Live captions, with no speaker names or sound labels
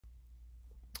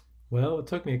Well, it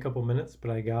took me a couple minutes, but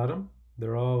I got them.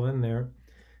 They're all in there.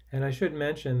 And I should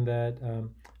mention that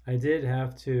I did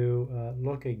have to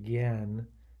look again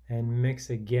and mix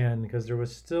again because there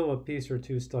was still a piece or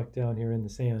two stuck down here in the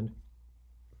sand.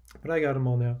 But I got them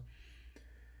all now.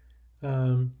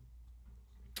 Um,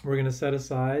 we're going to set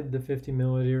aside the 50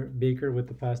 milliliter beaker with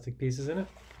the plastic pieces in it.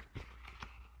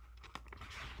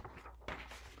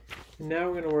 And now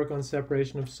we're going to work on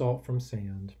separation of salt from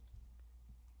sand.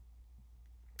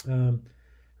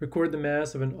 Record the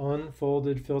mass of an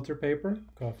unfolded filter paper,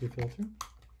 coffee filter.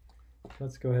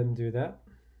 Let's go ahead and do that.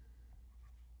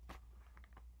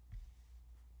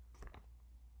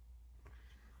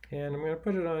 And I'm going to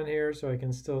put it on here so I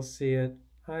can still see it.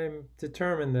 I'm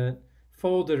determined that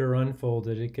folded or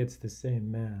unfolded, it gets the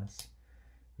same mass.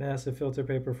 Mass of filter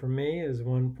paper for me is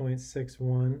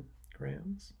 1.61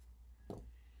 grams.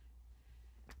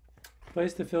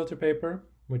 Place the filter paper,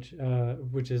 which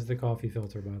is the coffee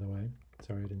filter, by the way.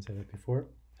 Sorry, I didn't say that before.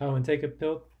 Oh, and take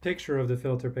a picture of the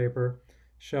filter paper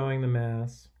showing the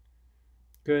mass.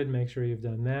 Good, make sure you've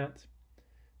done that.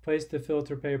 Place the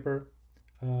filter paper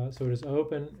so it is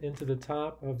open into the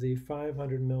top of the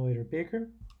 500 milliliter beaker.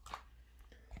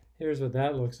 Here's what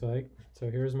that looks like.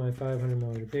 So here's my 500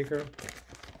 milliliter beaker.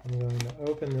 I'm going to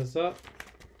open this up.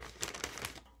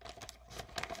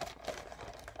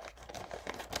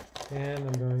 And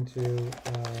I'm going to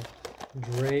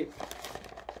drape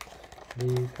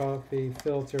the coffee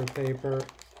filter paper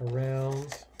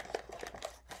around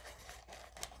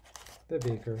the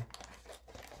beaker.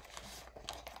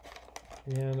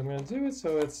 And I'm going to do it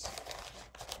so it's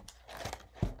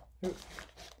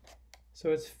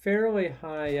fairly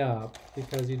high up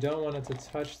because you don't want it to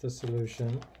touch the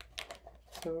solution.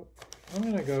 So I'm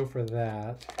going to go for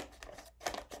that.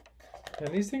 And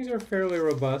these things are fairly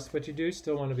robust, but you do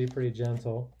still want to be pretty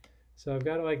gentle. So I've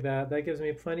got it like that. That gives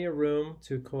me plenty of room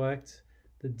to collect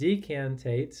the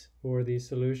decantate, or the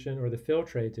solution, or the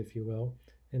filtrate, if you will,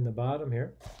 in the bottom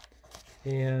here.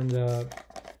 And all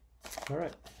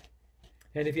right.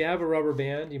 And if you have a rubber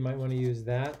band, you might want to use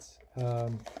that.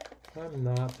 I'm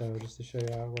not, though, just to show you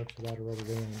how it works without a rubber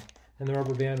band. And the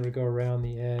rubber band would go around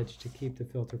the edge to keep the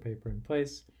filter paper in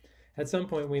place. At some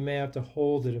point, we may have to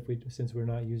hold it since we're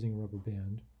not using a rubber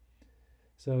band.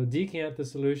 So decant the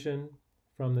solution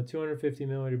from the 250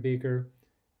 milliliter beaker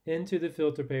into the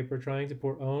filter paper, trying to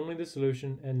pour only the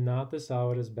solution and not the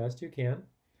solid as best you can.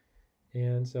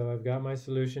 And so I've got my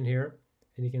solution here,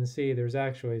 and you can see there's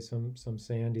actually some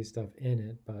sandy stuff in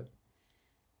it, but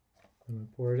I'm going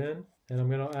to pour it in,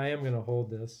 and I am gonna hold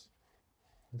this.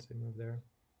 Let's see, move there.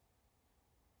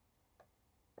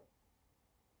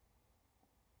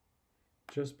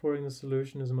 Just pouring the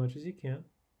solution as much as you can.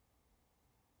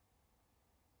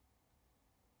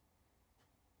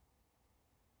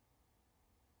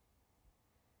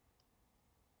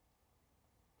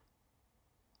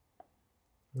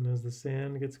 And as the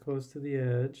sand gets close to the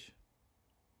edge,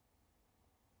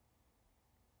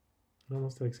 it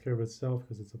almost takes care of itself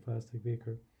because it's a plastic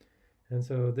beaker. And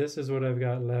so this is what I've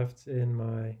got left in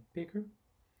my beaker.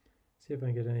 See if I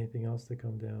can get anything else to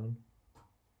come down.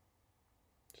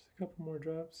 Just a couple more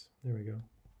drops. There we go.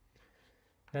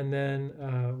 And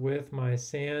then with my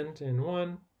sand in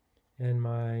one and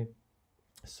my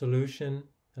solution,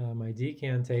 my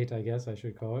decantate, I guess I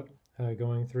should call it,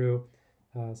 going through,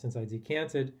 since I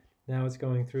decanted, now it's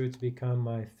going through to become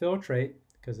my filtrate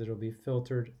because it'll be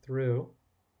filtered through.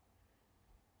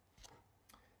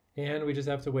 And we just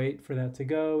have to wait for that to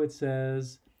go. It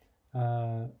says,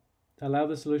 allow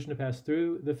the solution to pass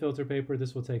through the filter paper.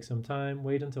 This will take some time.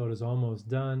 Wait until it is almost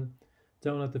done.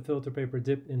 Don't let the filter paper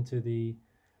dip into the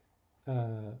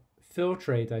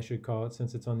filtrate, I should call it,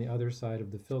 since it's on the other side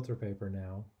of the filter paper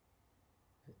now.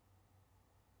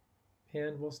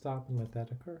 And we'll stop and let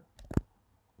that occur.